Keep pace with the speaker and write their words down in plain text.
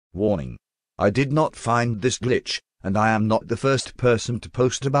Warning. I did not find this glitch, and I am not the first person to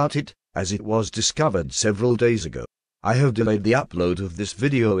post about it, as it was discovered several days ago. I have delayed the upload of this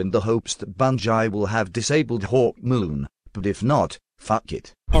video in the hopes that Bungie will have disabled Hawkmoon, but if not, fuck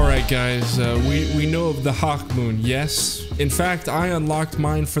it. Alright guys, we know of the Hawkmoon, yes? In fact, I unlocked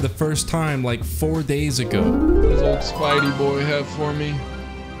mine for the first time like 4 days ago. What does old Spidey boy have for me?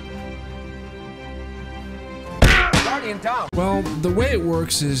 Well, the way it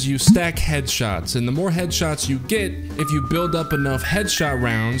works is you stack headshots, and the more headshots you get, if you build up enough headshot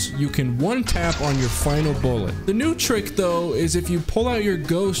rounds, you can one tap on your final bullet. The new trick though is if you pull out your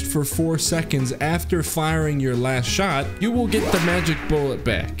ghost for 4 seconds after firing your last shot, you will get the magic bullet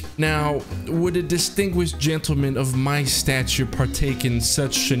back. Now, would a distinguished gentleman of my stature partake in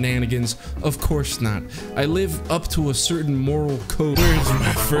such shenanigans? Of course not. I live up to a certain moral code. Where's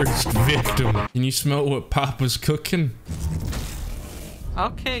my first victim? Can you smell what Papa's cooking?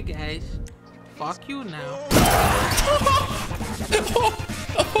 Okay, guys. Fuck you now.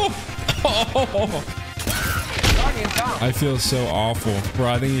 I feel so awful,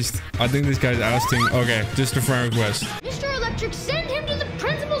 bro. I think this guy's ousting. Okay, just a friend request. Mr. Electric, send him to the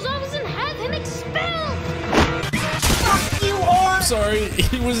principal's office and have him expelled. Fuck you, whore! Sorry,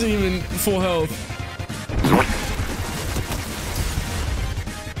 he wasn't even full health.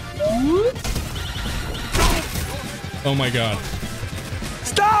 Oh my god.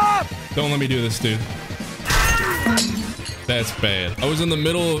 Stop! Don't let me do this, dude. That's bad. I was in the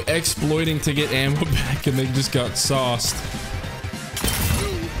middle of exploiting to get ammo back and they just got sauced.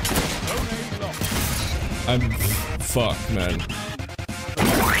 I'm fucked, man.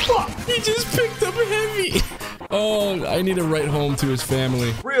 He just picked up a heavy. Oh, I need to write home to his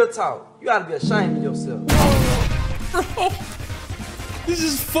family. Real talk. You gotta be ashamed of yourself. Bro, this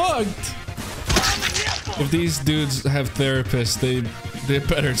is fucked. If these dudes have therapists, they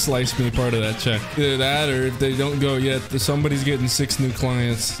better slice me part of that check. Either that, or if they don't go yet, somebody's getting 6 new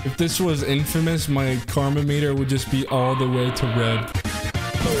clients. If this was infamous, my karma meter would just be all the way to red.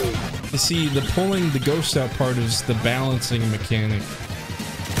 You see, the pulling the ghost out part is the balancing mechanic.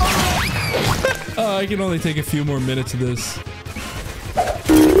 I can only take a few more minutes of this.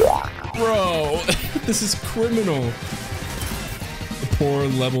 Bro, this is criminal. Poor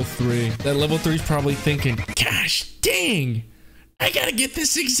level 3. That level 3 is probably thinking, gosh dang, I gotta get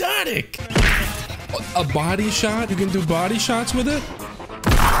this exotic. A body shot? You can do body shots with it?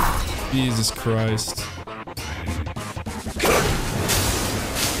 Jesus Christ.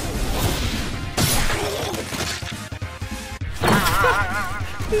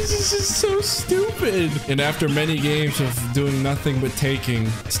 This is just so stupid. And after many games of doing nothing but taking,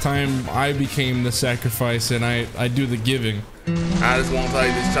 it's time I became the sacrifice and I do the giving. I just want to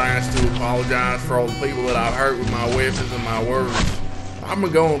take this chance to apologize for all the people that I've hurt with my weapons and my words. I've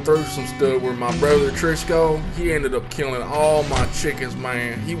been going through some stuff where my brother Trisco, he ended up killing all my chickens,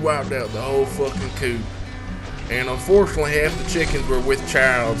 man. He wiped out the whole fucking coop. And unfortunately, half the chickens were with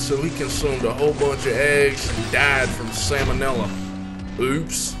child, so he consumed a whole bunch of eggs and died from salmonella.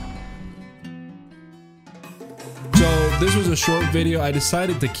 Oops. So this was a short video. I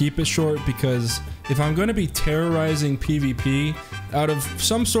decided to keep it short because if I'm going to be terrorizing PvP, out of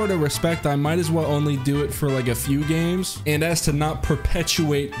some sort of respect, I might as well only do it for like a few games. And as to not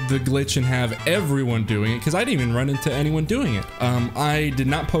perpetuate the glitch and have everyone doing it, because I didn't even run into anyone doing it. I did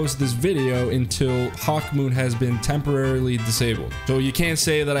not post this video until Hawkmoon has been temporarily disabled. So you can't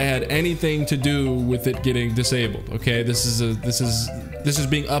say that I had anything to do with it getting disabled. Okay, this is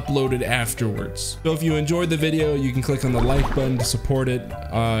being uploaded afterwards. So if you enjoyed the video, you can click on the like button to support it.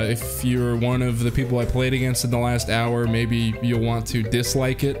 If you're one of the people I played against in the last hour, maybe you'll want to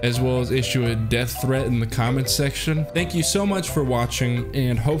dislike it, as well as issue a death threat in the comments section. Thank you so much for watching,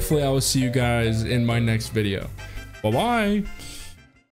 and hopefully I will see you guys in my next video. Bye-bye.